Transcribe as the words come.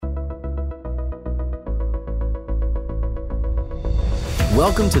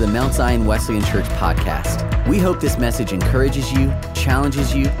Welcome to the Mount Zion Wesleyan Church podcast. We hope this message encourages you,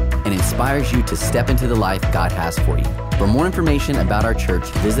 challenges you, and inspires you to step into the life God has for you. For more information about our church,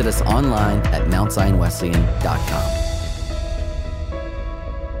 visit us online at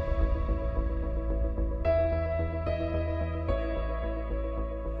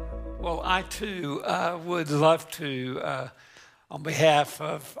mountzionwesleyan.com. Well, I too would love to, on behalf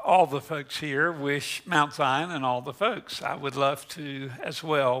of all the folks here, wish Mount Zion and all the folks. I would love to as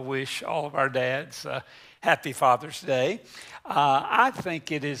well wish all of our dads happy Father's Day. I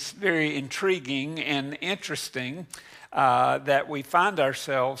think it is very intriguing and interesting that we find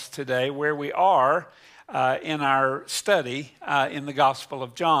ourselves today where we are in our study in the Gospel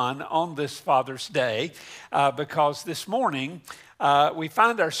of John on this Father's Day, because this morning we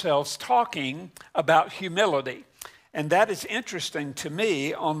find ourselves talking about humility. And that is interesting to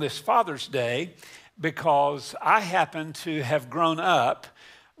me on this Father's Day because I happen to have grown up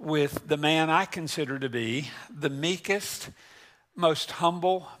with the man I consider to be the meekest, most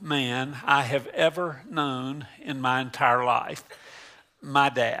humble man I have ever known in my entire life, my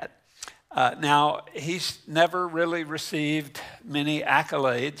dad. Now, he's never really received many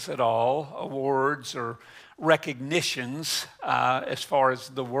accolades at all, awards or recognitions as far as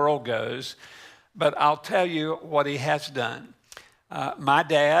the world goes. But I'll tell you what he has done. My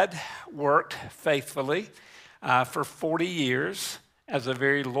dad worked faithfully for 40 years as a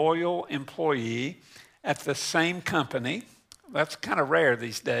very loyal employee at the same company. That's kind of rare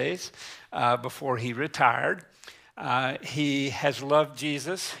these days, before he retired. He has loved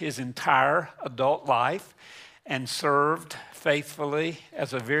Jesus his entire adult life and served faithfully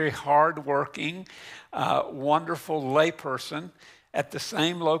as a very hardworking, wonderful layperson at the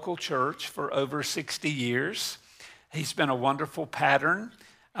same local church for over 60 years. He's been a wonderful pattern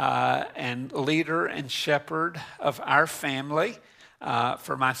and leader and shepherd of our family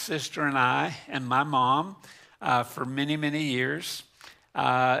for my sister and I and my mom for many, many years.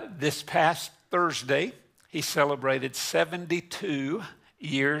 This past Thursday, he celebrated 72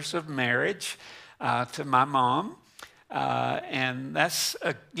 years of marriage to my mom. And that's,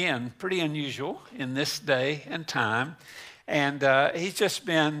 again, pretty unusual in this day and time. And he's just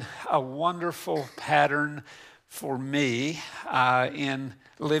been a wonderful pattern for me in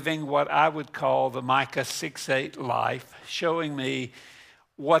living what I would call the Micah 6:8 life, showing me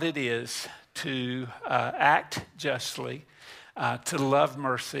what it is to act justly, to love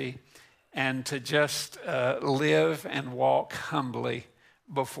mercy, and to just live and walk humbly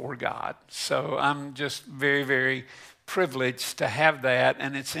before God. So I'm just very, very privileged to have that,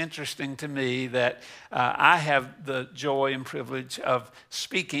 and it's interesting to me that I have the joy and privilege of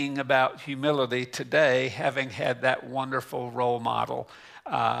speaking about humility today, having had that wonderful role model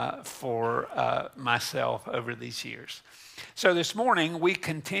for myself over these years. So this morning we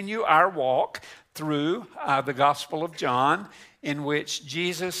continue our walk through the Gospel of John, in which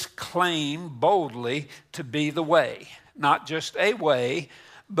Jesus claimed boldly to be the way, not just a way,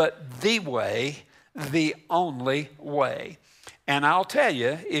 but the way, the only way. And I'll tell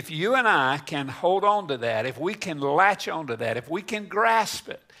you, if you and I can hold on to that, if we can latch onto that, if we can grasp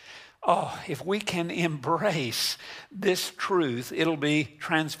it, if we can embrace this truth, it'll be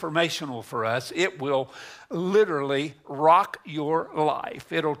transformational for us. It will literally rock your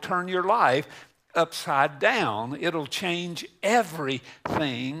life. It'll turn your life upside down. It'll change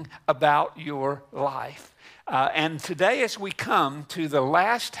everything about your life. And today, as we come to the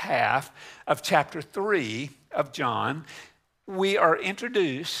last half of chapter 3 of John, we are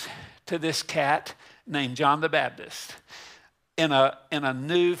introduced to this cat named John the Baptist in a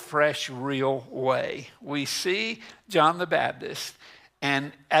new, fresh, real way. We see John the Baptist,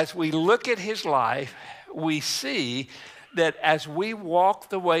 and as we look at his life, we see that as we walk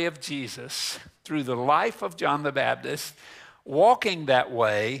the way of Jesus through the life of John the Baptist, walking that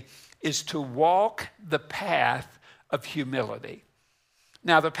way is to walk the path of humility.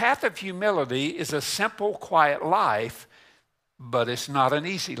 Now, the path of humility is a simple, quiet life, but it's not an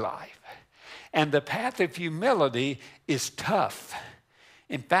easy life. And the path of humility is tough.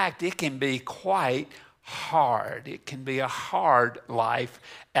 In fact, it can be quite hard. It can be a hard life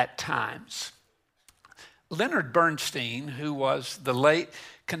at times. Leonard Bernstein, who was the late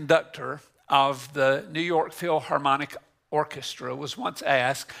conductor of the New York Philharmonic Orchestra, was once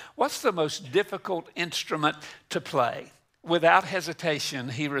asked, "What's the most difficult instrument to play?" Without hesitation,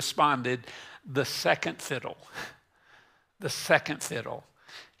 he responded, "The second fiddle." The second fiddle.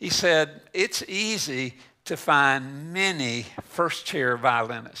 He said, "It's easy to find many first-chair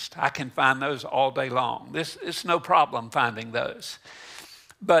violinists. I can find those all day long. It's no problem finding those.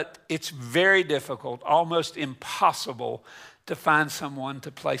 But it's very difficult, almost impossible, to find someone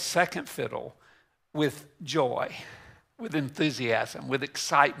to play second fiddle with joy, with enthusiasm, with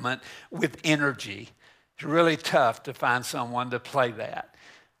excitement, with energy. It's really tough to find someone to play that.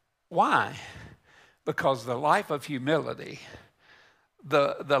 Why? Because the life of humility,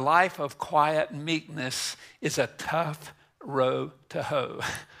 the life of quiet meekness is a tough row to hoe.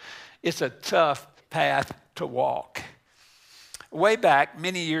 It's a tough path to walk. Way back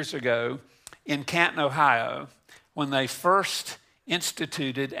many years ago in Canton, Ohio, when they first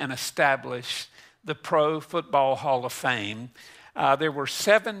instituted and established the Pro Football Hall of Fame, there were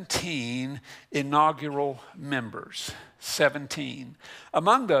 17 inaugural members, 17.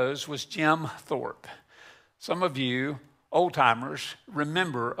 Among those was Jim Thorpe. Some of you old-timers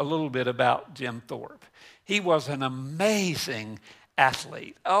remember a little bit about Jim Thorpe. He was an amazing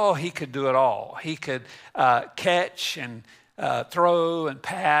athlete. Oh, he could do it all. He could catch and throw and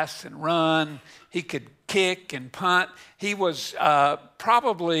pass and run. He could kick and punt. He was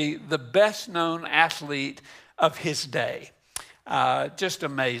probably the best-known athlete of his day. Just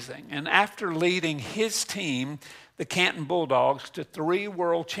amazing. And after leading his team, the Canton Bulldogs, to 3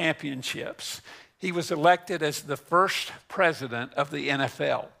 world championships, he was elected as the first president of the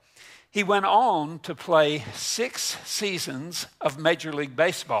NFL. He went on to play 6 seasons of Major League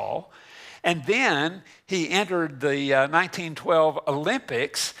Baseball, and then he entered the 1912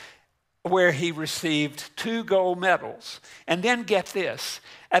 Olympics, where he received 2 gold medals. And then get this,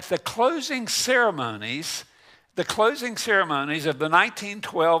 at the closing ceremonies of the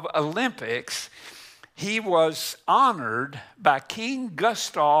 1912 Olympics, he was honored by King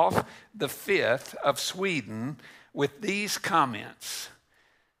Gustav V of Sweden with these comments.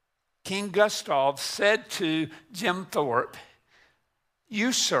 King Gustav said to Jim Thorpe,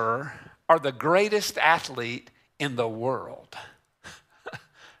 "You, sir, are the greatest athlete in the world."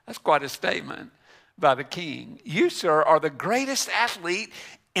 That's quite a statement by the king. "You, sir, are the greatest athlete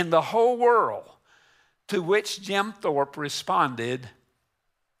in the whole world." To which Jim Thorpe responded,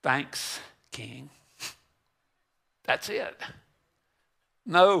 "Thanks, King." That's it.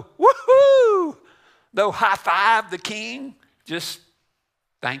 No woohoo, no high five the king, just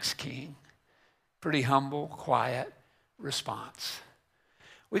thanks, King. Pretty humble, quiet response.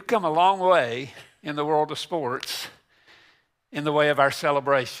 We've come a long way in the world of sports in the way of our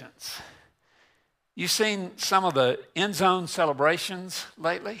celebrations. You've seen some of the end zone celebrations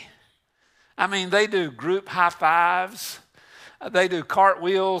lately? I mean, they do group high fives. They do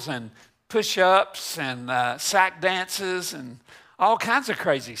cartwheels and push-ups and sack dances and all kinds of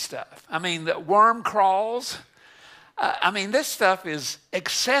crazy stuff. I mean, the worm crawls. This stuff is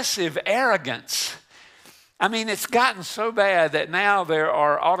excessive arrogance. I mean, it's gotten so bad that now there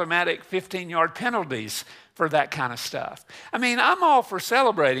are automatic 15-yard penalties for that kind of stuff. I mean, I'm all for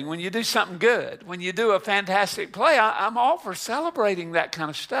celebrating when you do something good. When you do a fantastic play, I'm all for celebrating that kind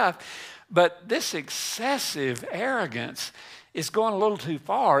of stuff. But this excessive arrogance is going a little too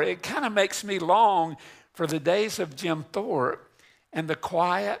far. It kind of makes me long for the days of Jim Thorpe and the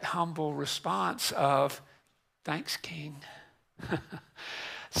quiet, humble response of, "Thanks, King."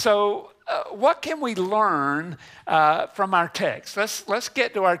 So what can we learn from our text? Let's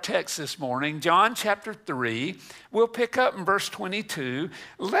get to our text this morning, John chapter 3. We'll pick up in verse 22.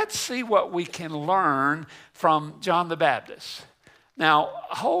 Let's see what we can learn from John the Baptist. Now,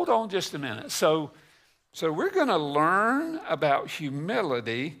 hold on just a minute. So we're going to learn about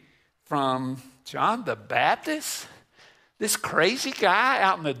humility from John the Baptist? This crazy guy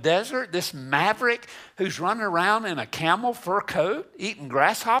out in the desert, this maverick who's running around in a camel fur coat eating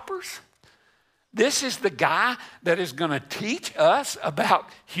grasshoppers? This is the guy that is going to teach us about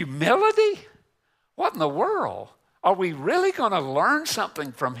humility? What in the world? Are we really going to learn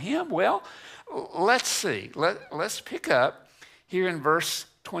something from him? Well, let's see. Let's pick up here in verse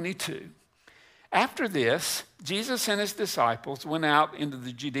 22. After this, Jesus and his disciples went out into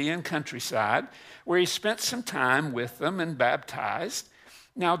the Judean countryside, where he spent some time with them and baptized.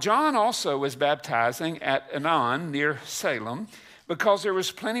 Now John also was baptizing at Aenon near Salem, because there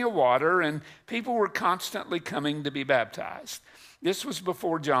was plenty of water and people were constantly coming to be baptized. This was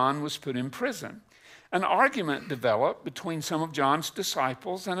before John was put in prison. An argument developed between some of John's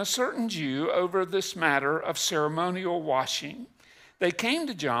disciples and a certain Jew over this matter of ceremonial washing. They came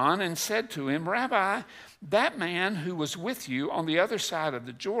to John and said to him, "Rabbi, that man who was with you on the other side of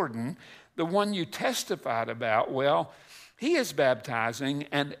the Jordan, the one you testified about, well, he is baptizing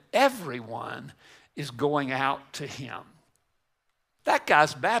and everyone is going out to him." That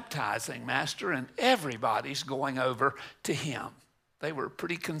guy's baptizing, Master, and everybody's going over to him. They were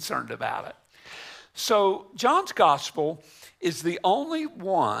pretty concerned about it. So John's gospel is the only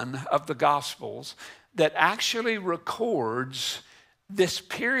one of the gospels that actually records this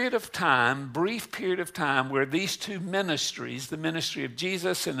period of time, brief period of time, where these two ministries, the ministry of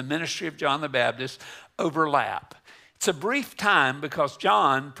Jesus and the ministry of John the Baptist, overlap. It's a brief time because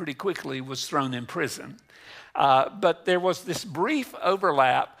John pretty quickly was thrown in prison. But there was this brief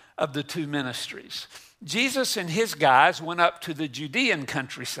overlap of the two ministries. Jesus and his guys went up to the Judean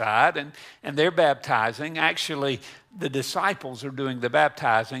countryside and they're baptizing. Actually, the disciples are doing the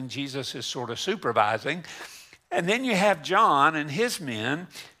baptizing. Jesus is sort of supervising. And then you have John and his men,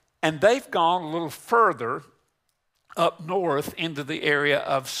 and they've gone a little further up north into the area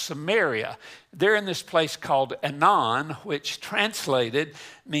of Samaria. They're in this place called Aenon, which translated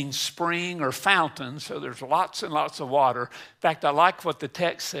means spring or fountain, so there's lots and lots of water. In fact, I like what the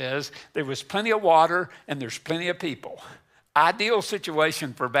text says. There was plenty of water and there's plenty of people. Ideal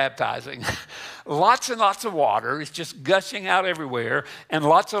situation for baptizing. Lots and lots of water. It's just gushing out everywhere, and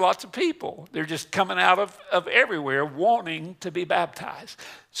lots and lots of people. They're just coming out of everywhere wanting to be baptized.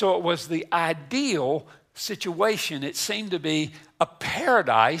 So it was the ideal situation. It seemed to be a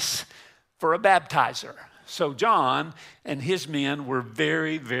paradise for a baptizer. So John and his men were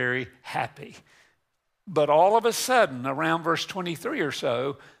very, very happy. But all of a sudden, around verse 23 or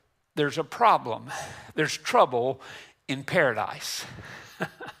so, there's a problem. There's trouble in paradise.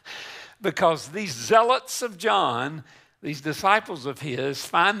 Because these zealots of John, these disciples of his,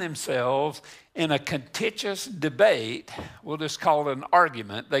 find themselves in a contentious debate. We'll just call it an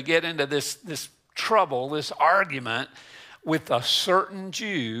argument. They get into this trouble, this argument with a certain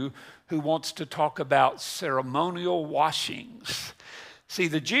Jew who wants to talk about ceremonial washings. See,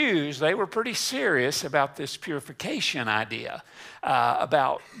 the Jews, they were pretty serious about this purification idea,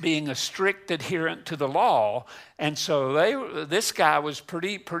 about being a strict adherent to the law. And so this guy was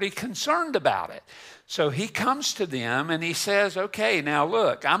pretty concerned about it. So he comes to them and he says, okay, now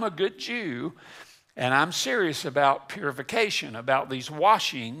look, I'm a good Jew and I'm serious about purification, about these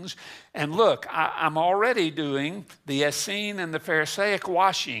washings. And look, I'm already doing the Essene and the Pharisaic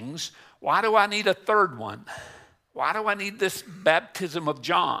washings. Why do I need a third one? Why do I need this baptism of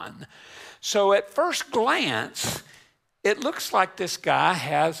John? So at first glance, it looks like this guy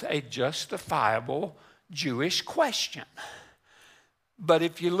has a justifiable Jewish question. But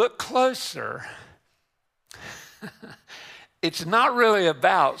if you look closer, it's not really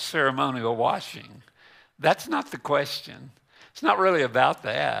about ceremonial washing. That's not the question. It's not really about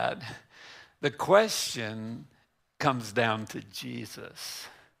that. The question comes down to Jesus.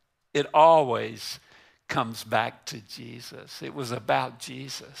 It always comes back to Jesus. It was about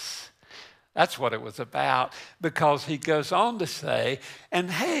Jesus. That's what it was about, because he goes on to say, and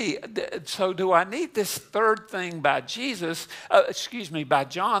hey, so do I need this third thing by by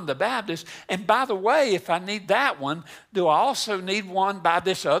John the Baptist? And by the way, if I need that one, do I also need one by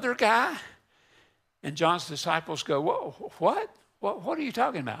this other guy? And John's disciples go, whoa, what? What are you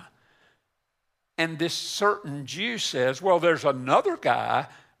talking about? And this certain Jew says, well, there's another guy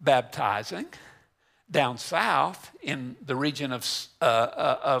baptizing down south in the region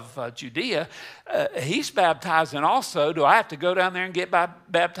of Judea. He's baptizing also. Do I have to go down there and get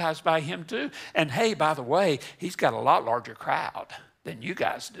baptized by him too? And hey, by the way, he's got a lot larger crowd than you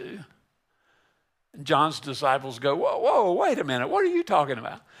guys do. And John's disciples go, whoa, wait a minute. What are you talking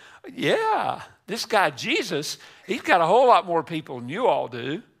about? Yeah, this guy Jesus, he's got a whole lot more people than you all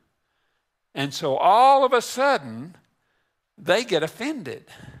do. And so all of a sudden, they get offended.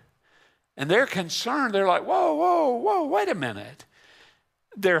 And they're concerned. They're like, whoa, wait a minute.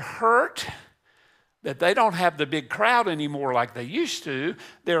 They're hurt that they don't have the big crowd anymore like they used to.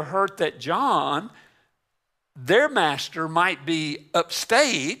 They're hurt that John, their master, might be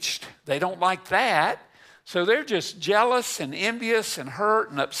upstaged. They don't like that. So they're just jealous and envious and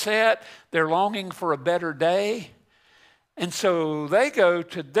hurt and upset. They're longing for a better day. And so they go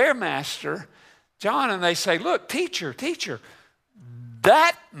to their master, John, and they say, look, teacher,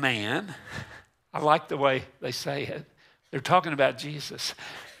 that man, I like the way they say it. They're talking about Jesus.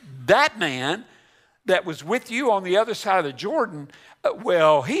 That man that was with you on the other side of the Jordan,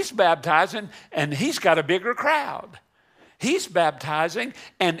 well, he's baptizing and he's got a bigger crowd. He's baptizing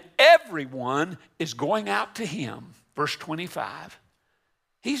and everyone is going out to him. Verse 25.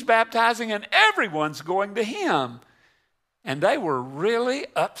 He's baptizing and everyone's going to him. And they were really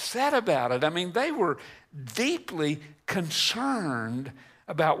upset about it. I mean, they were deeply concerned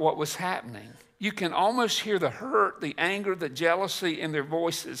about what was happening. You can almost hear the hurt, the anger, the jealousy in their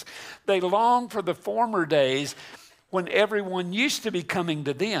voices. They long for the former days when everyone used to be coming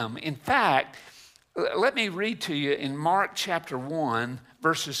to them. In fact, let me read to you in Mark chapter 1,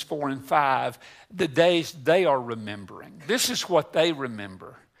 verses 4 and 5, the days they are remembering. This is what they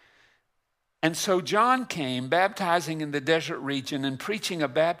remember. And so John came, baptizing in the desert region and preaching a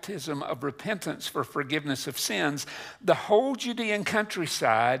baptism of repentance for forgiveness of sins. The whole Judean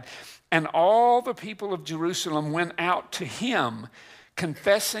countryside and all the people of Jerusalem went out to him,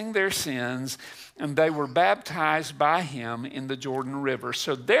 confessing their sins, and they were baptized by him in the Jordan River.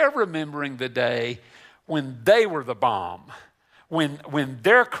 So they're remembering the day when they were the bomb, when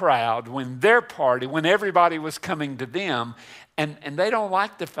their crowd, when their party, when everybody was coming to them, and they don't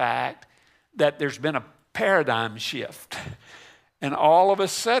like the fact that there's been a paradigm shift. And all of a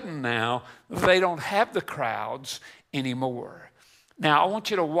sudden now, they don't have the crowds anymore. Now, I want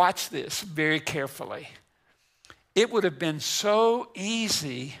you to watch this very carefully. It would have been so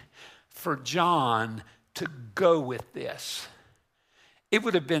easy for John to go with this. It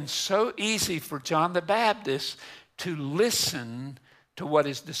would have been so easy for John the Baptist to listen to what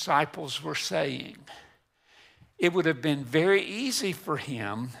his disciples were saying. It would have been very easy for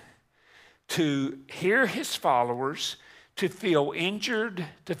him to hear his followers, to feel injured,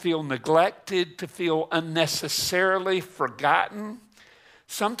 to feel neglected, to feel unnecessarily forgotten.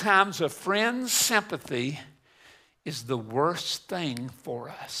 Sometimes a friend's sympathy is the worst thing for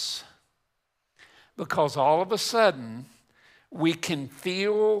us, because all of a sudden we can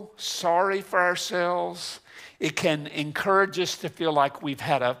feel sorry for ourselves. It can encourage us to feel like we've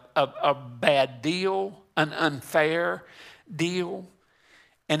had a bad deal, an unfair deal.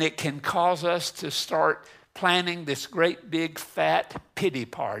 And it can cause us to start planning this great big fat pity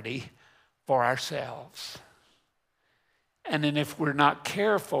party for ourselves. And then if we're not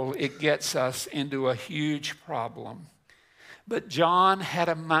careful, it gets us into a huge problem. But John had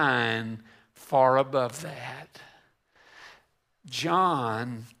a mind far above that.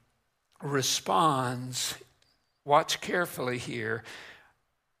 John responds, watch carefully here,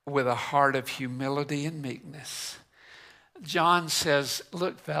 with a heart of humility and meekness. John says,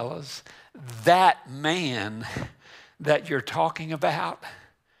 look, fellas, that man that you're talking about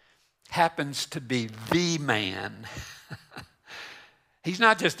happens to be the man. He's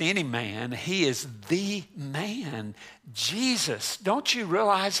not just any man. He is the man. Jesus, don't you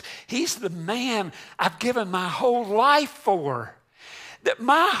realize he's the man I've given my whole life for? That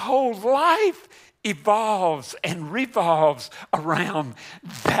my whole life evolves and revolves around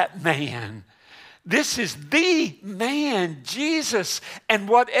that man. This is the man, Jesus. And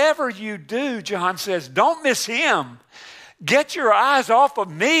whatever you do, John says, don't miss him. Get your eyes off of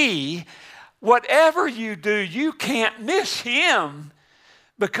me. Whatever you do, you can't miss him,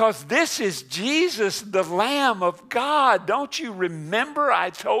 because this is Jesus, the Lamb of God. Don't you remember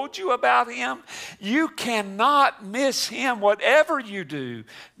I told you about him? You cannot miss him. Whatever you do,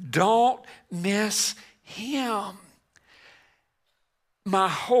 don't miss him. My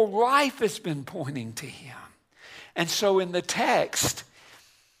whole life has been pointing to him. And so in the text,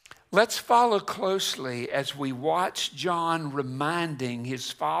 let's follow closely as we watch John reminding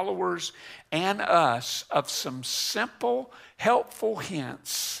his followers and us of some simple, helpful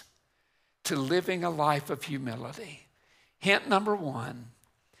hints to living a life of humility. Hint number one,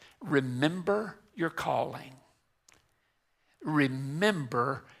 remember your calling.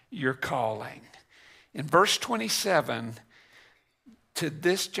 Remember your calling. In verse 27, to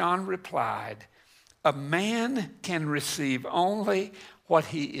this John replied, a man can receive only what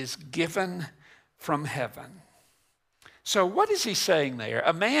he is given from heaven. So what is he saying there?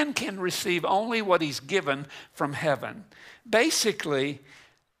 A man can receive only what he's given from heaven. Basically,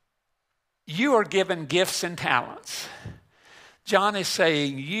 you are given gifts and talents. John is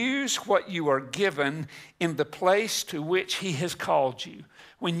saying, use what you are given in the place to which he has called you.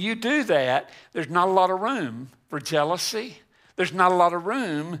 When you do that, there's not a lot of room for jealousy. There's not a lot of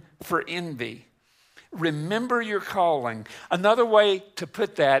room for envy. Remember your calling. Another way to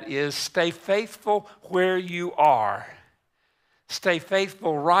put that is stay faithful where you are. Stay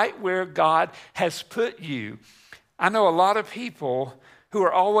faithful right where God has put you. I know a lot of people who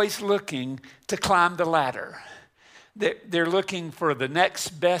are always looking to climb the ladder. They're looking for the next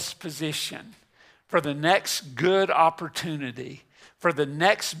best position, for the next good opportunity, for the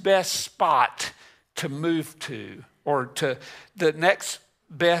next best spot to move to, or to the next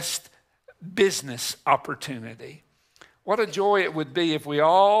best business opportunity. What a joy it would be if we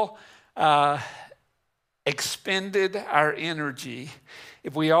all expended our energy,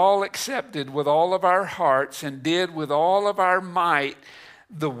 if we all accepted with all of our hearts and did with all of our might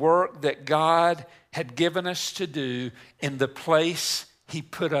the work that God had given us to do in the place he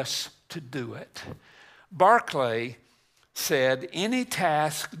put us to do it. Barclay said, any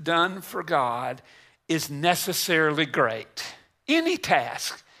task done for God is necessarily great. Any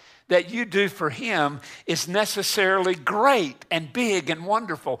task that you do for him is necessarily great and big and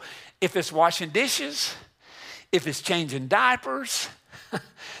wonderful. If it's washing dishes, if it's changing diapers,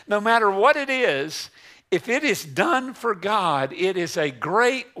 no matter what it is, if it is done for God, it is a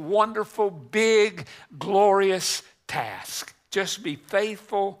great, wonderful, big, glorious task. Just be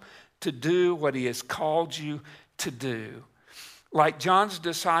faithful to do what he has called you to do. Like John's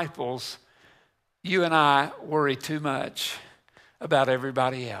disciples, you and I worry too much about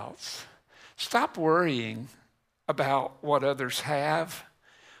everybody else. Stop worrying about what others have,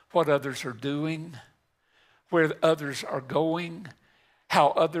 what others are doing, where others are going, how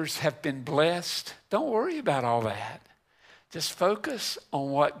others have been blessed. Don't worry about all that. Just focus on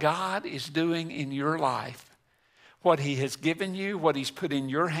what God is doing in your life, what he has given you, what he's put in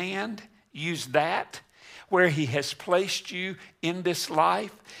your hand. Use that where he has placed you in this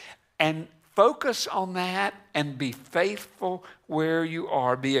life, and focus on that and be faithful where you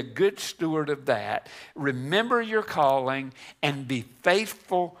are. Be a good steward of that. Remember your calling and be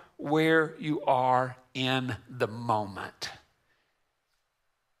faithful where you are in the moment.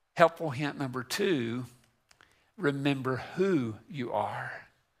 Helpful hint number 2, remember who you are.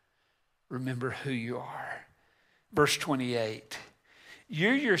 Remember who you are. Verse 28.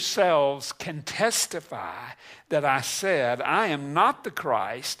 You yourselves can testify that I said, I am not the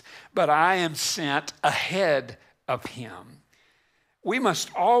Christ, but I am sent ahead of him. We must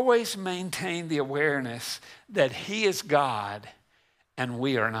always maintain the awareness that he is God and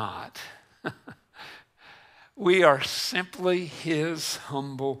we are not. We are simply his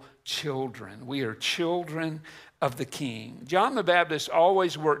humble children. We are children of the King. John the Baptist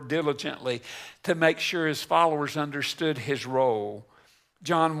always worked diligently to make sure his followers understood his role.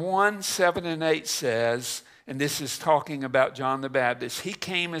 John 1, 7 and 8 says, and this is talking about John the Baptist, he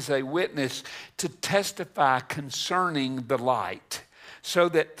came as a witness to testify concerning the light, so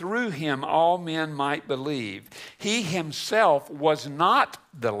that through him all men might believe. He himself was not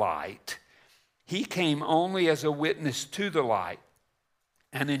the light. He came only as a witness to the light.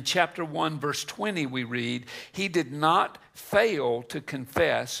 And in chapter 1, verse 20, we read, he did not fail to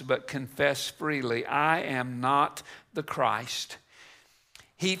confess, but confessed freely, I am not the Christ.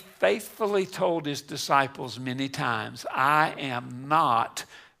 He faithfully told his disciples many times, I am not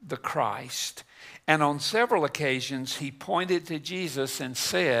the Christ. And on several occasions, he pointed to Jesus and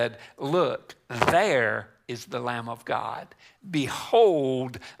said, look, there is the Lamb of God.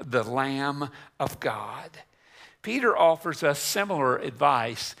 Behold the Lamb of God. Peter offers us similar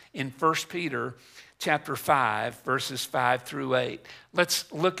advice in 1 Peter chapter 5, verses 5 through 8.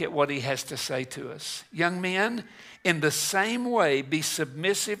 Let's look at what he has to say to us. Young men, in the same way, be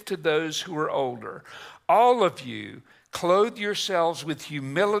submissive to those who are older. All of you, clothe yourselves with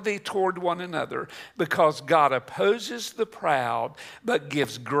humility toward one another, because God opposes the proud, but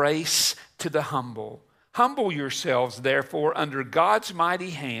gives grace to the humble. Humble yourselves, therefore, under God's mighty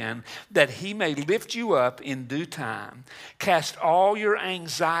hand, that he may lift you up in due time. Cast all your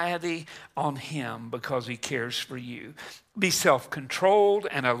anxiety on him, because he cares for you. Be self-controlled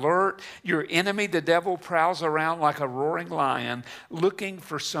and alert. Your enemy, the devil, prowls around like a roaring lion, looking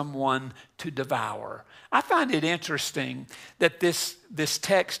for someone to devour. I find it interesting that this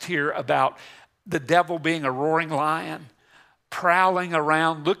text here about the devil being a roaring lion, prowling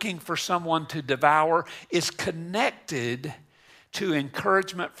around looking for someone to devour, is connected to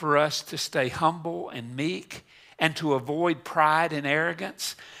encouragement for us to stay humble and meek and to avoid pride and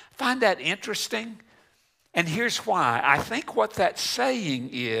arrogance. I find that interesting. And here's why. I think what that's saying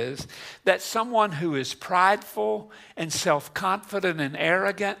is that someone who is prideful and self-confident and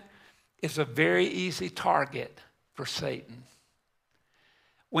arrogant is a very easy target for Satan.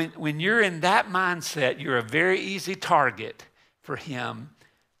 When you're in that mindset, you're a very easy target for him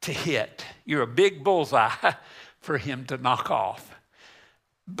to hit. You're a big bullseye for him to knock off.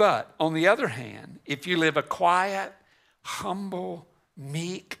 But on the other hand, if you live a quiet, humble,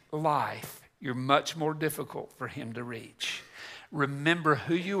 meek life, you're much more difficult for him to reach. Remember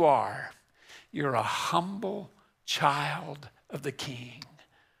who you are. You're a humble child of the King.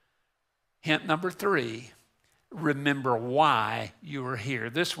 Hint number 3, remember why you are here.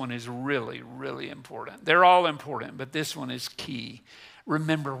 This one is really, really important. They're all important, but this one is key.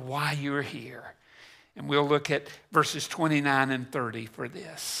 Remember why you are here. And we'll look at verses 29 and 30 for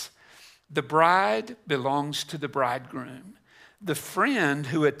this. The bride belongs to the bridegroom. The friend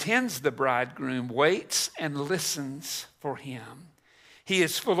who attends the bridegroom waits and listens for him. He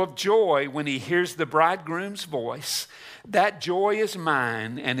is full of joy when he hears the bridegroom's voice. That joy is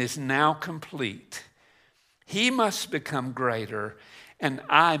mine and is now complete. He must become greater and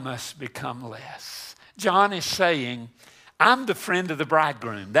I must become less. John is saying, I'm the friend of the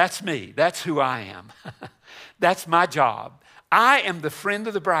bridegroom. That's me. That's who I am. That's my job. I am the friend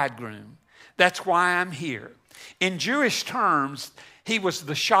of the bridegroom. That's why I'm here. In Jewish terms, he was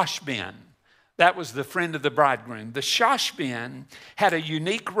the shashbin. That was the friend of the bridegroom. The shashbin had a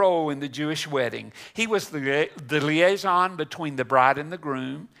unique role in the Jewish wedding. He was the liaison between the bride and the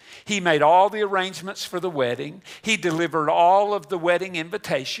groom. He made all the arrangements for the wedding. He delivered all of the wedding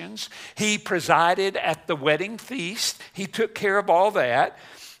invitations. He presided at the wedding feast. He took care of all that.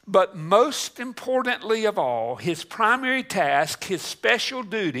 But most importantly of all, his primary task, his special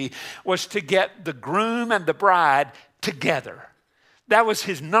duty, was to get the groom and the bride together. That was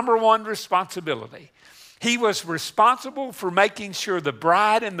his number one responsibility. He was responsible for making sure the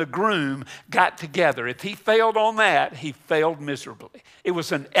bride and the groom got together. If he failed on that, he failed miserably. It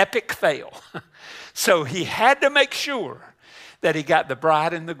was an epic fail. So he had to make sure that he got the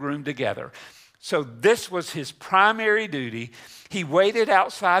bride and the groom together. So this was his primary duty. He waited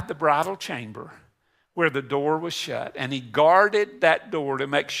outside the bridal chamber where the door was shut, and he guarded that door to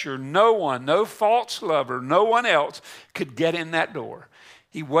make sure no one, no false lover, no one else could get in that door.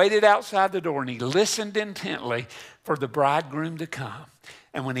 He waited outside the door and he listened intently for the bridegroom to come.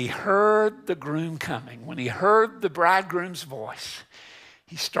 And when he heard the groom coming, when he heard the bridegroom's voice,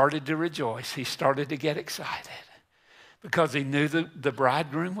 he started to rejoice. He started to get excited because he knew the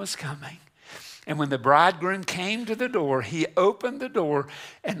bridegroom was coming. And when the bridegroom came to the door, he opened the door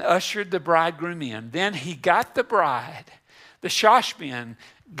and ushered the bridegroom in. Then he got the bride, the shashbin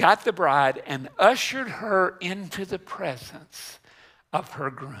got the bride and ushered her into the presence of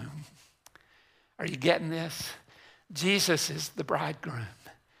her groom. Are you getting this? Jesus is the bridegroom.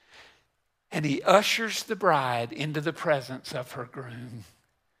 And he ushers the bride into the presence of her groom.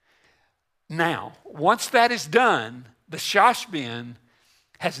 Now, once that is done, the shashbin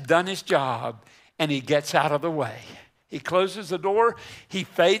has done his job, and he gets out of the way. He closes the door, he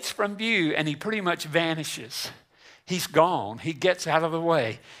fades from view, and he pretty much vanishes. He's gone. He gets out of the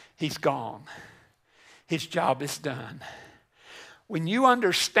way. He's gone. His job is done. When you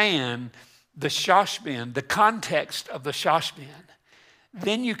understand the shashbin, the context of the shashbin,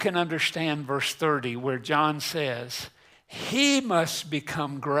 then you can understand verse 30 where John says, he must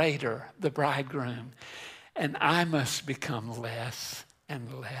become greater, the bridegroom, and I must become less and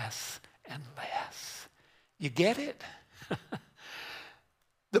less and less. You get it?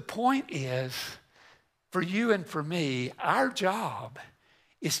 The point is, for you and for me, our job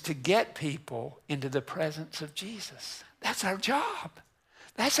is to get people into the presence of Jesus. That's our job.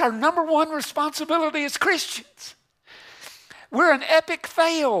 That's our number one responsibility as Christians. We're an epic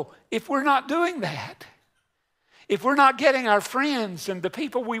fail if we're not doing that. If we're not getting our friends and the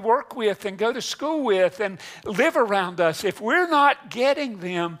people we work with and go to school with and live around us, if we're not getting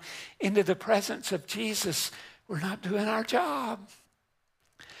them into the presence of Jesus, we're not doing our job.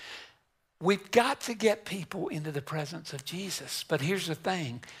 We've got to get people into the presence of Jesus. But here's the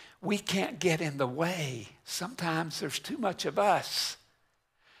thing. We can't get in the way. Sometimes there's too much of us.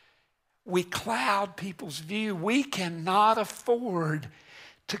 We cloud people's view. We cannot afford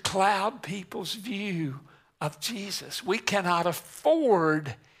to cloud people's view of Jesus. We cannot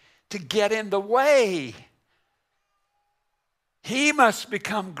afford to get in the way. He must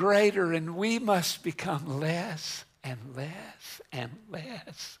become greater and we must become less and less and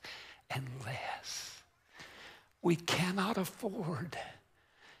less and less. We cannot afford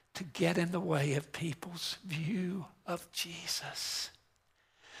to get in the way of people's view of Jesus.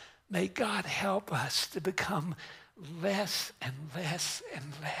 May God help us to become less and less and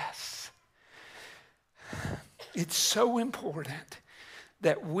less. It's so important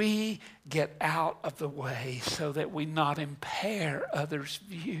that we get out of the way so that we not impair others'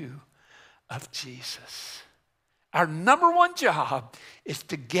 view of Jesus. Our number one job is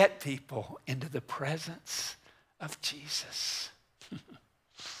to get people into the presence of Jesus.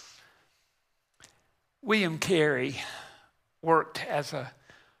 William Carey worked as a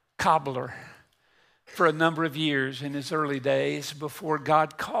cobbler for a number of years in his early days before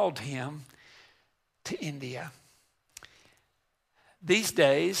God called him to India. These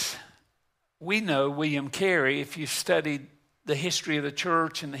days, we know William Carey. If you studied the history of the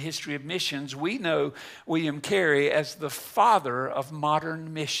church and the history of missions, we know William Carey as the father of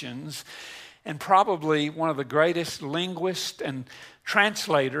modern missions and probably one of the greatest linguists and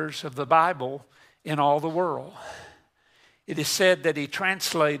translators of the Bible in all the world. It is said that he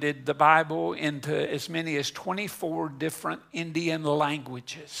translated the Bible into as many as 24 different Indian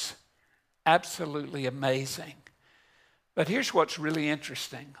languages. Absolutely amazing. But here's what's really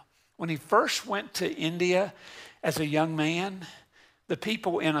interesting. When he first went to India as a young man, the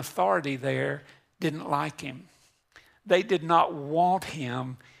people in authority there didn't like him. they did not want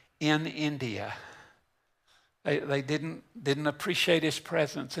him in India. They didn't appreciate his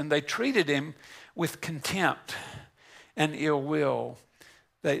presence, and they treated him with contempt and ill will.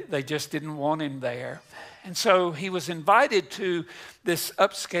 They just didn't want him there. And so he was invited to this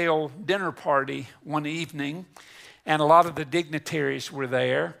upscale dinner party one evening, and a lot of the dignitaries were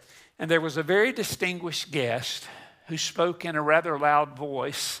there. And there was a very distinguished guest who spoke in a rather loud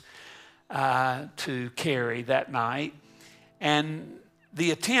voice to Carey that night. And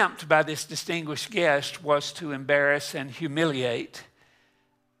the attempt by this distinguished guest was to embarrass and humiliate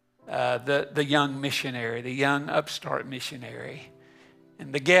the young missionary, the young upstart missionary.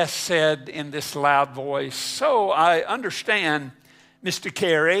 And the guest said in this loud voice, "So I understand, Mr.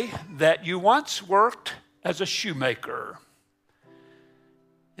 Carey, that you once worked as a shoemaker."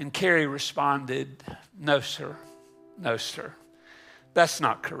 And Carey responded, "No, sir. No, sir. That's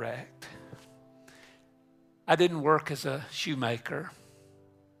not correct. I didn't work as a shoemaker,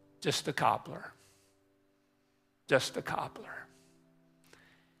 just a cobbler. Just a cobbler."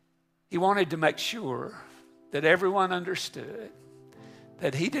 He wanted to make sure that everyone understood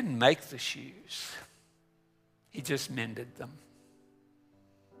that he didn't make the shoes. He just mended them.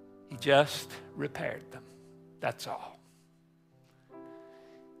 He just repaired them. That's all.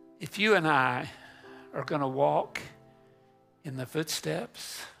 If you and I are going to walk in the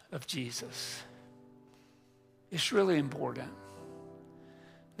footsteps of Jesus, it's really important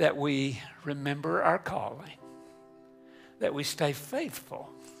that we remember our calling, that we stay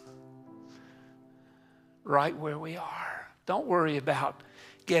faithful right where we are. Don't worry about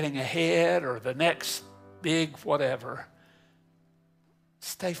getting ahead or the next big whatever.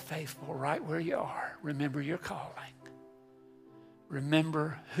 Stay faithful right where you are. Remember your calling.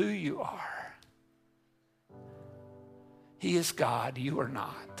 Remember who you are. He is God. You are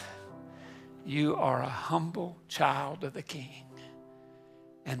not. You are a humble child of the King.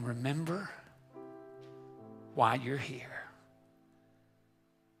 And remember why you're here.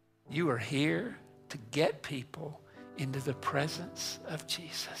 You are here to get people into the presence of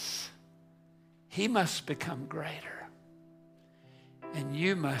Jesus. He must become greater, and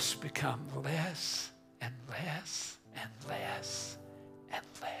you must become less and less and less and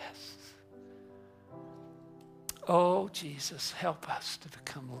less. Oh, Jesus, help us to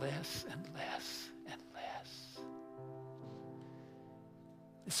become less and less and less.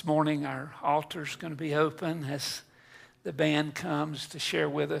 This morning, our altar's going to be open as the band comes to share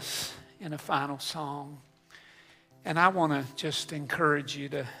with us in a final song. And I want to just encourage you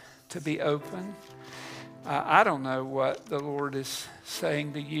to be open. I don't know what the Lord is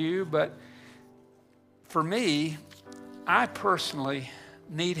saying to you, but for me, I personally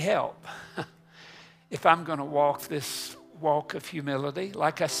need help. If I'm going to walk this walk of humility,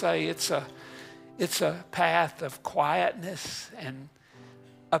 like I say, it's a path of quietness and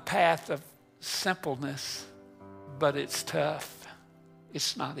a path of simpleness, but it's tough.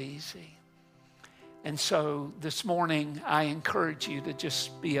 It's not easy. And so this morning, I encourage you to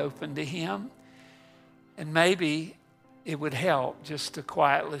just be open to Him. And maybe it would help just to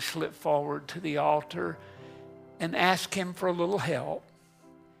quietly slip forward to the altar and ask Him for a little help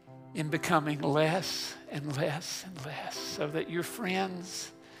in becoming less and less and less, so that your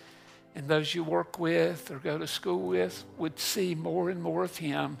friends and those you work with or go to school with would see more and more of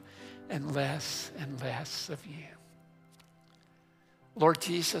Him and less of you. Lord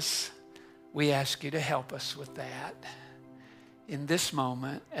Jesus, we ask you to help us with that. In this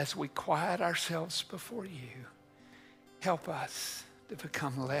moment, as we quiet ourselves before you, help us to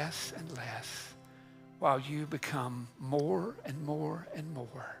become less and less while you become more and more and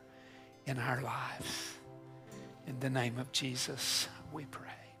more in our lives. In the name of Jesus, we pray.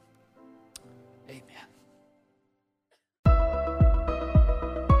 Amen.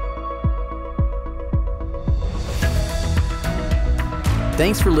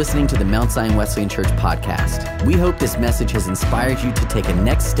 Thanks for listening to the Mount Zion Wesleyan Church podcast. We hope this message has inspired you to take a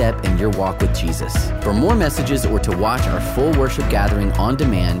next step in your walk with Jesus. For more messages or to watch our full worship gathering on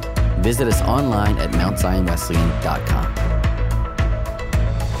demand, visit us online at mountzionwesleyan.com.